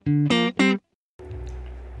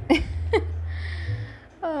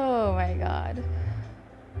Oh my god.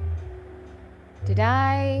 Did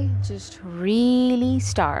I just really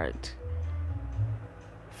start?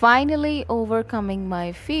 Finally overcoming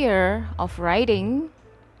my fear of writing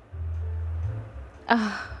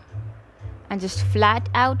and just flat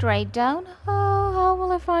out write down, oh, how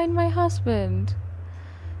will I find my husband?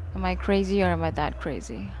 Am I crazy or am I that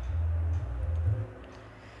crazy?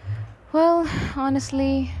 Well,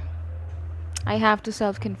 honestly, I have to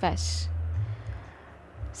self confess.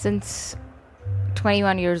 Since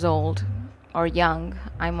 21 years old, or young,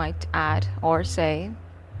 I might add or say,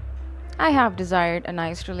 I have desired a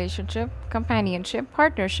nice relationship, companionship,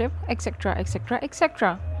 partnership, etc., etc.,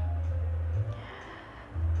 etc.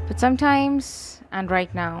 But sometimes, and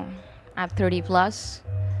right now, at 30 plus,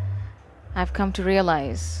 I've come to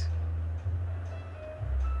realize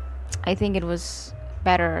I think it was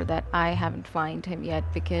better that I haven't found him yet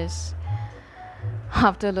because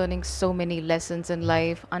after learning so many lessons in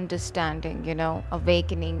life, understanding,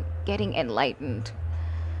 awakening, getting enlightened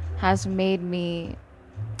has made me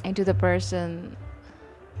into the person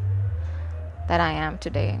that I am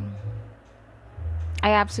today.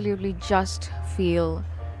 I absolutely just feel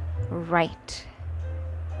right.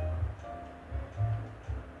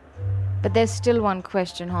 But there's still one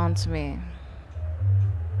question haunts me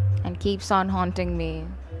and keeps on haunting me.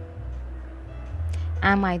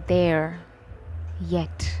 Am I there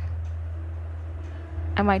yet?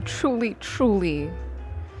 Am I truly, truly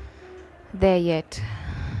there yet?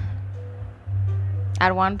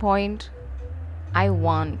 At one point, I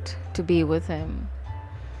want to be with him.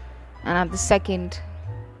 And at the second,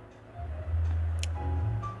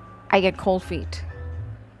 I get cold feet.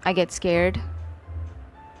 I get scared.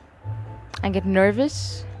 I get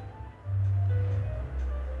nervous.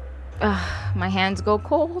 My hands go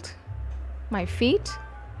cold. My feet,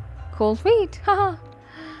 cold feet. Haha.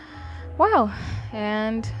 Wow.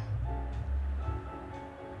 And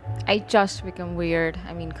I just become weird.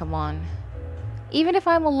 I mean, come on. Even if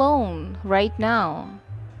I'm alone right now,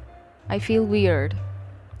 I feel weird.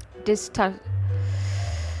 Distu-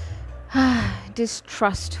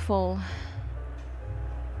 distrustful.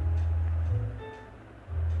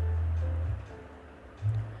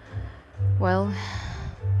 Well,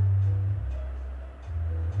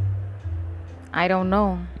 I don't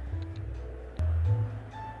know.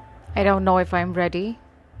 I don't know if I'm ready.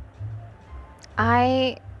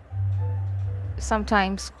 I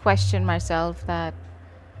sometimes question myself that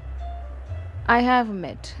I have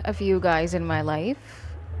met a few guys in my life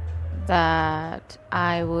that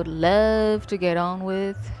I would love to get on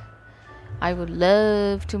with, I would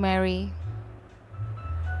love to marry,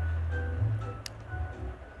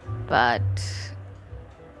 but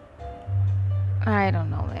I don't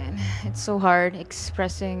know, man. It's so hard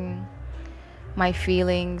expressing my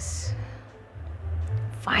feelings,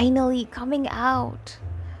 finally coming out.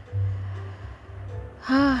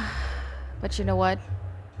 But you know what?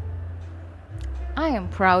 I am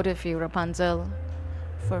proud of you, Rapunzel,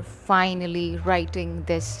 for finally writing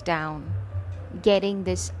this down, getting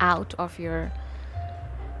this out of your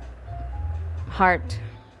heart,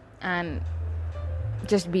 and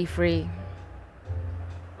just be free.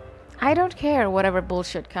 I don't care whatever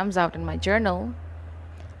bullshit comes out in my journal.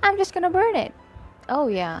 I'm just gonna burn it. Oh,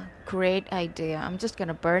 yeah, great idea. I'm just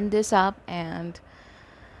gonna burn this up and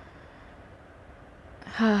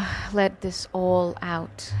let this all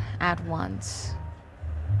out at once.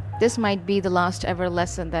 This might be the last ever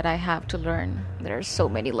lesson that I have to learn. There are so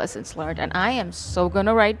many lessons learned, and I am so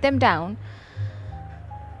gonna write them down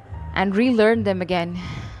and relearn them again.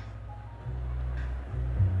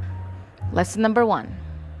 Lesson number one.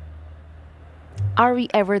 Are we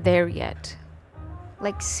ever there yet?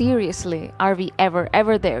 Like, seriously, are we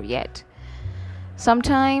ever there yet?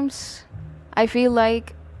 Sometimes I feel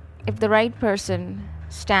like if the right person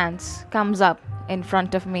comes up in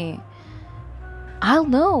front of me, I'll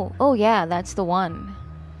know, oh yeah, that's the one.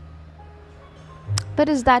 But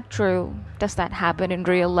is that true? Does that happen in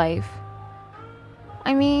real life?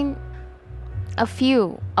 I mean, a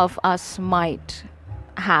few of us might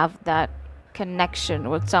have that connection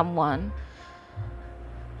with someone,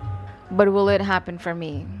 but will it happen for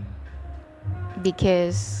me?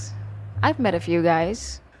 Because I've met a few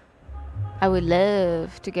guys I would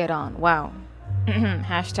love to get on. Wow.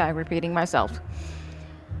 Hashtag repeating myself.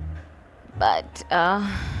 But I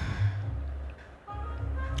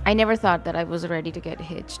never thought that I was ready to get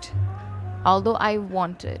hitched. Although I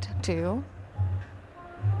wanted to.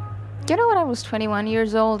 You know, when I was 21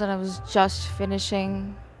 years old and I was just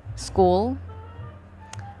finishing school,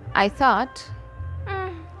 I thought,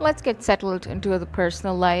 let's get settled into the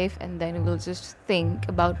personal life and then we'll just think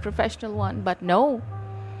about professional one. But no,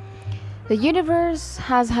 the universe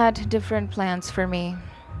has had different plans for me.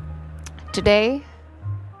 Today,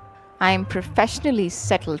 I am professionally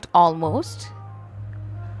settled almost,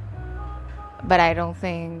 but I don't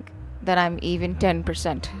think that I'm even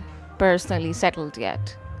 10% personally settled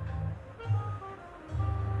yet.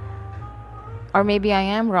 Or maybe I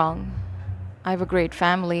am wrong. I have a great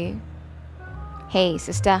family. Hey,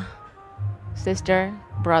 sister,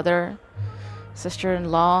 brother, sister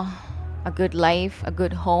in law, a good life, a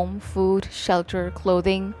good home, food, shelter,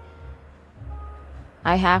 clothing.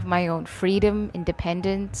 I have my own freedom,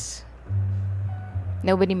 independence.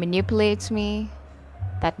 Nobody manipulates me.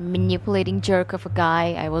 That manipulating jerk of a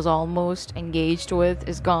guy I was almost engaged with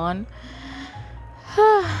is gone.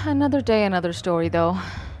 Another day, another story, though.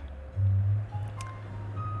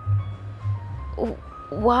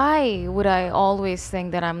 Why would I always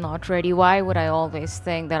think that I'm not ready? Why would I always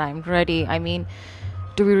think that I'm ready? I mean,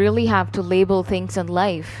 do we really have to label things in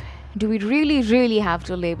life? Do we really, really have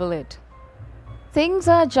to label it? Things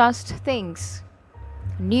are just things.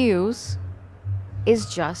 News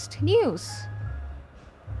is just news.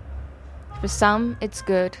 For some, it's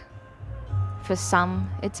good. For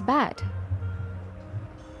some, it's bad.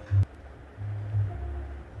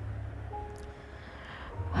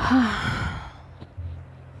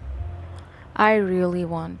 I really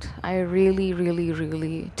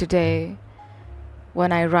today,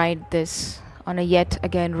 when I write this on a yet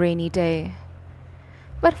again rainy day,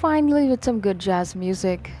 but finally with some good jazz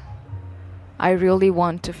music, I really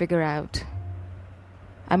want to figure out,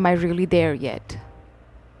 am I really there yet?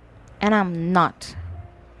 And I'm not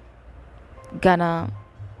gonna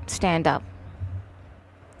stand up.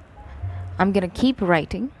 I'm gonna keep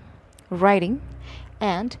writing,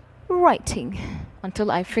 and writing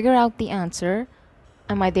until I figure out the answer.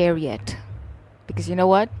 Am I there yet? Because you know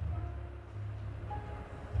what?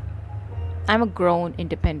 I'm a grown,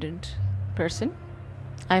 independent person.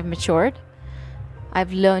 I've matured.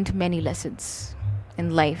 I've learned many lessons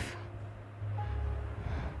in life.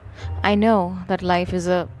 I know that life is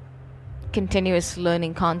a continuous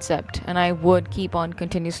learning concept, and I would keep on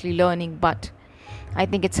continuously learning, but I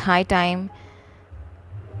think it's high time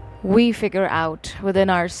we figure out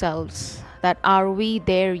within ourselves that are we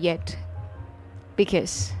there yet?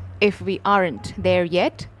 Because if we aren't there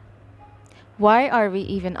yet, why are we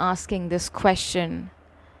even asking this question?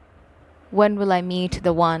 When will I meet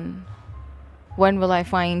the one? When will I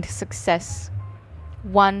find success?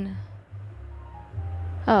 When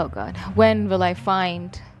will I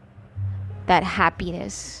find that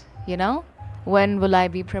happiness, When will I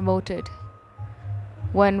be promoted?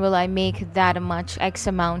 When will I make that much X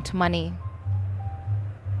amount money?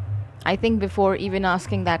 I think before even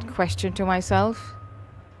asking that question to myself,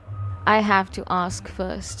 I have to ask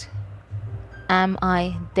first, am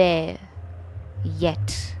I there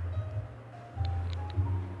yet?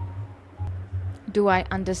 Do I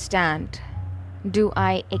understand? Do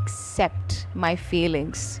I accept my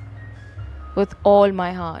feelings with all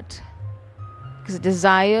my heart?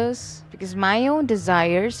 Because my own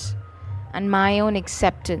desires and my own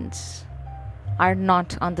acceptance are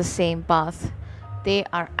not on the same path. They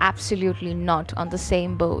are absolutely not on the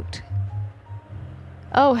same boat.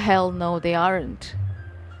 Oh, hell no, they aren't.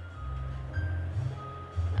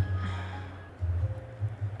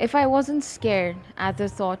 If I wasn't scared at the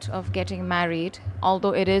thought of getting married,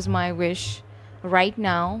 although it is my wish right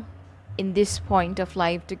now, in this point of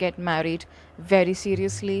life, to get married very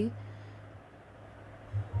seriously,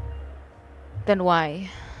 then why?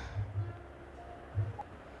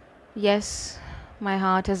 Yes, my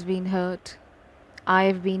heart has been hurt. I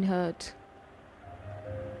have been hurt.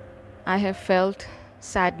 I have felt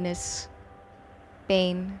sadness,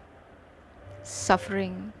 pain,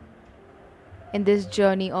 suffering in this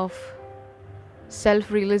journey of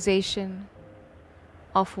self-realization,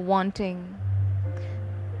 of wanting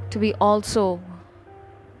to be also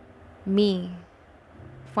me,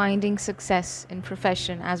 finding success in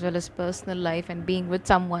profession as well as personal life and being with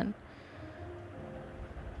someone.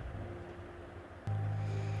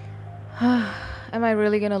 Am I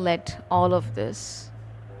really gonna let all of this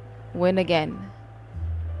win again?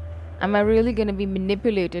 Am I really gonna be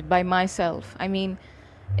manipulated by myself? I mean,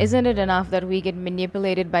 isn't it enough that we get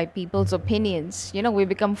manipulated by people's opinions? We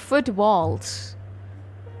become footballs.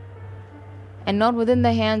 And not within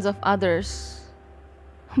the hands of others,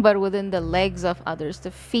 but within the legs of others,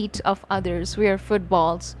 the feet of others. We are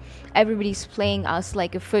footballs. Everybody's playing us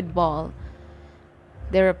like a football.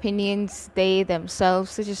 Their opinions, they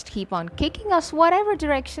themselves, they just keep on kicking us whatever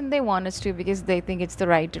direction they want us to because they think it's the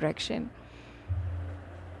right direction.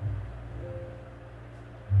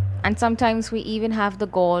 And sometimes we even have the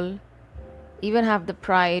goal, even have the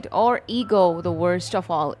pride or ego, the worst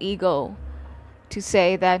of all, ego, to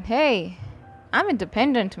say that, hey, I'm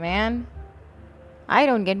independent, man. I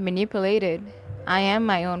don't get manipulated. I am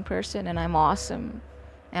my own person and I'm awesome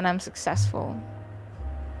and I'm successful.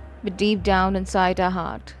 But deep down inside our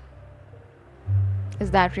heart,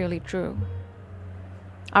 is that really true?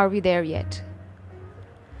 Are we there yet?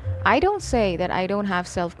 I don't say that I don't have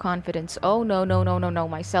self confidence. Oh, no, no, no, no, no.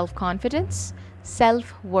 My self confidence,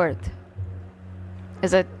 self worth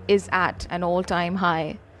is at an all time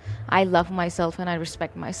high. I love myself and I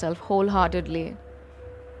respect myself wholeheartedly.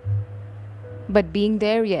 But being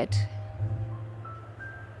there yet?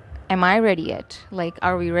 Am I ready yet? Like,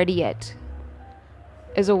 are we ready yet?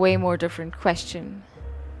 Is a way more different question.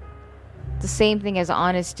 The same thing as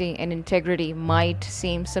honesty and integrity might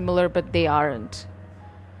seem similar, but they aren't.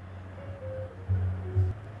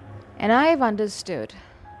 And I've understood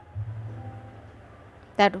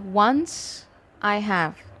that once I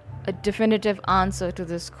have a definitive answer to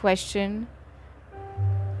this question,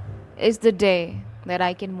 is the day that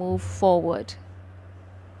I can move forward.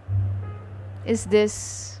 Is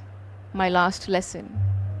this my last lesson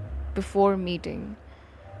before meeting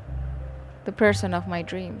the person of my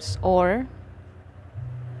dreams? Or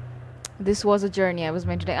this was a journey I was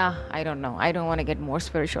meant to take? I don't know. I don't want to get more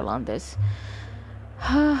spiritual on this.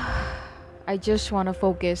 I just want to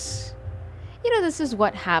focus. This is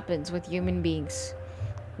what happens with human beings.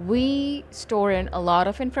 We store in a lot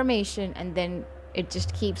of information and then it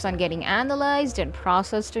just keeps on getting analyzed and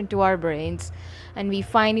processed into our brains, and we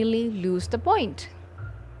finally lose the point.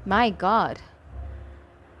 My God.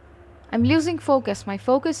 I'm losing focus. My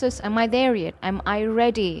focus is, am I there yet? Am I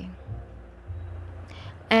ready?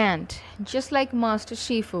 And just like Master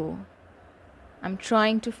Shifu, I'm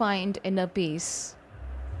trying to find inner peace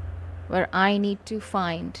where I need to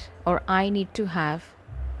find or I need to have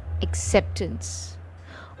acceptance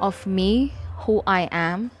of me, who I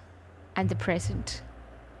am, and the present.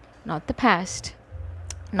 Not the past,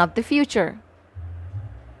 not the future.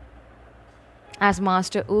 As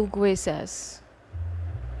Master Ulgwe says,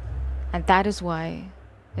 and that is why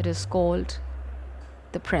it is called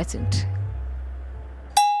the present.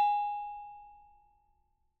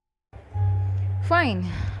 Fine.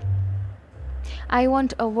 I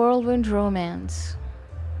want a whirlwind romance.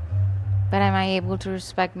 But am I able to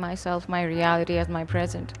respect myself, my reality as my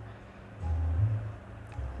present?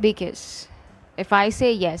 Because if I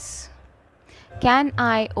say yes, can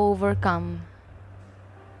I overcome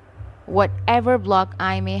whatever block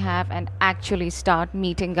I may have and actually start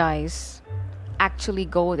meeting guys? Actually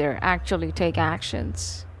go there, actually take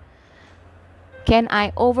actions? Can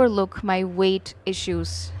I overlook my weight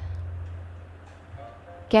issues?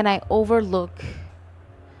 Can I overlook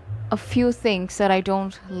a few things that I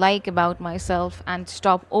don't like about myself and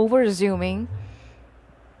stop over assuming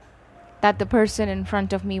that the person in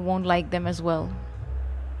front of me won't like them as well?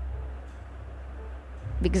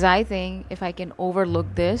 Because I think if I can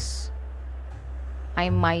overlook this, I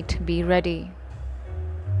might be ready.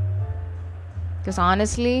 Because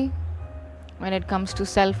honestly, when it comes to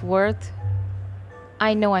self-worth,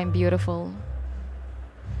 I know I'm beautiful.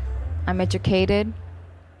 I'm educated.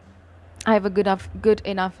 I have a good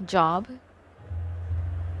enough job.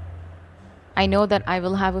 I know that I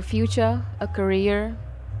will have a future, a career,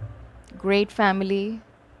 great family,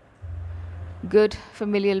 good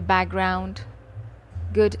familial background,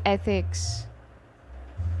 good ethics.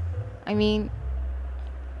 I mean,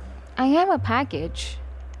 I am a package,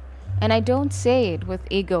 and I don't say it with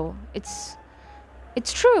ego. It's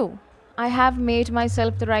true. I have made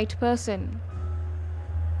myself the right person.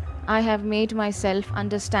 I have made myself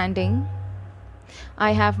understanding.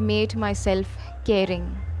 I have made myself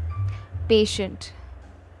caring, patient.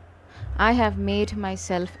 I have made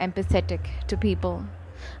myself empathetic to people.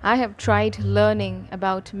 I have tried learning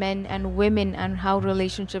about men and women and how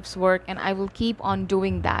relationships work, and I will keep on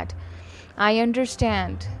doing that. I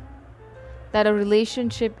understand that a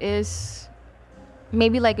relationship is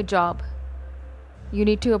maybe like a job. You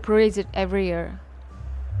need to appraise it every year.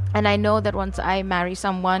 And I know that once I marry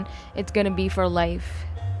someone, it's going to be for life.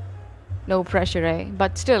 No pressure, eh?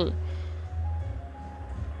 But still,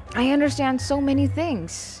 I understand so many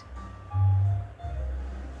things.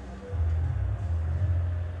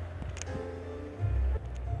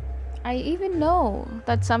 I even know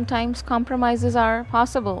that sometimes compromises are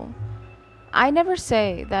possible. I never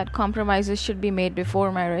say that compromises should be made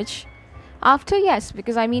before marriage. After, yes,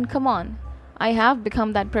 because I mean, come on. I have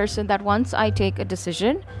become that person that once I take a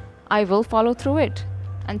decision, I will follow through it.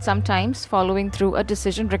 And sometimes following through a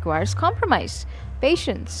decision requires compromise,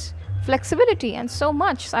 patience, flexibility, and so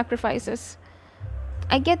much sacrifices.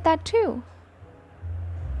 I get that too.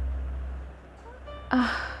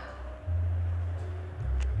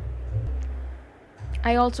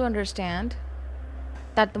 I also understand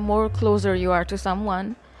that the more closer you are to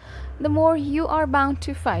someone, the more you are bound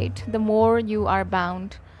to fight, the more you are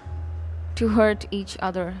bound to hurt each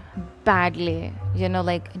other badly,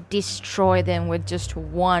 like destroy them with just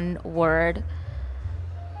one word.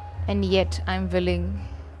 And yet I'm willing,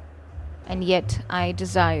 and yet I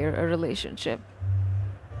desire a relationship.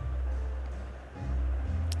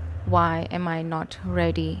 Why am I not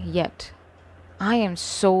ready yet? I am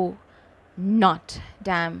so not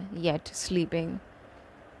damn yet sleeping.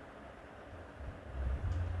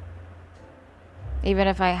 Even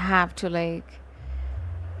if I have to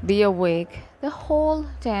be awake the whole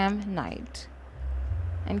damn night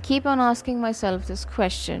and keep on asking myself this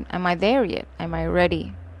question: am I there yet? Am I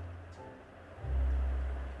ready?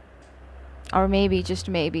 Or maybe, just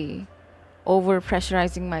maybe, over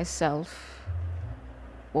pressurizing myself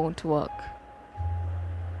won't work.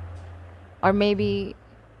 Or maybe,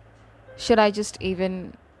 should I just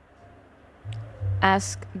even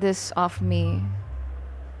ask this of me?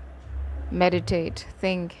 Meditate,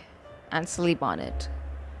 think, and sleep on it.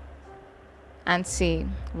 And see,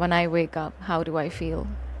 when I wake up, how do I feel?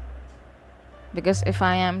 Because if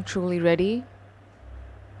I am truly ready,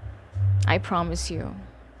 I promise you,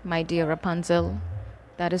 my dear Rapunzel,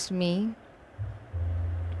 that is me.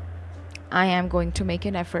 I am going to make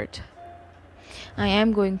an effort. I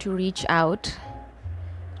am going to reach out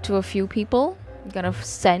to a few people. I'm gonna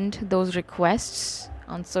send those requests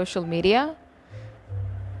on social media,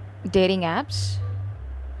 dating apps,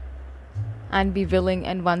 and be willing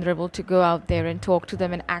and vulnerable to go out there and talk to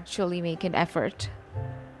them and actually make an effort.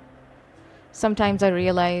 Sometimes I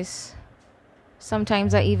realize,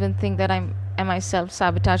 sometimes I even think that am I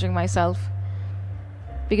self-sabotaging myself?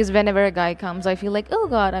 Because whenever a guy comes, I feel like, oh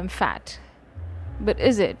God, I'm fat. But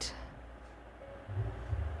is it?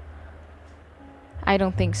 I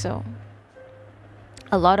don't think so.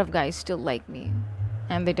 A lot of guys still like me,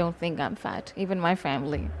 and they don't think I'm fat, even my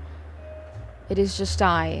family. It is just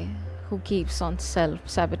I who keeps on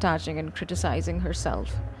self-sabotaging and criticizing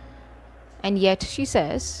herself. And yet she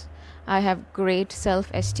says, I have great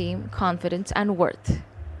self-esteem, confidence, and worth.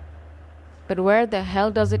 But where the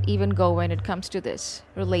hell does it even go when it comes to this?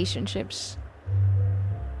 Relationships.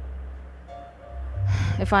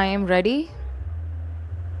 If I am ready,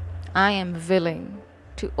 I am willing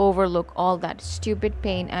to overlook all that stupid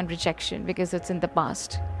pain and rejection because it's in the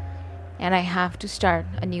past. And I have to start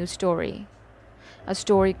a new story. A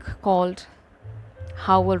story called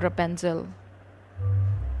How Will Rapunzel,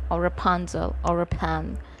 or Rapunzel, or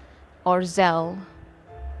Rapan, or Zell,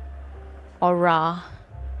 or Ra,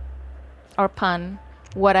 or Pan,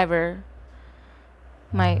 whatever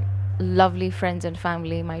my lovely friends and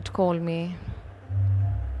family might call me.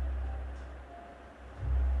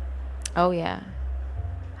 Oh, yeah.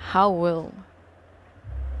 How will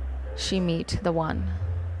she meet the one?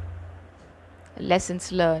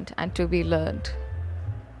 Lessons learned and to be learned.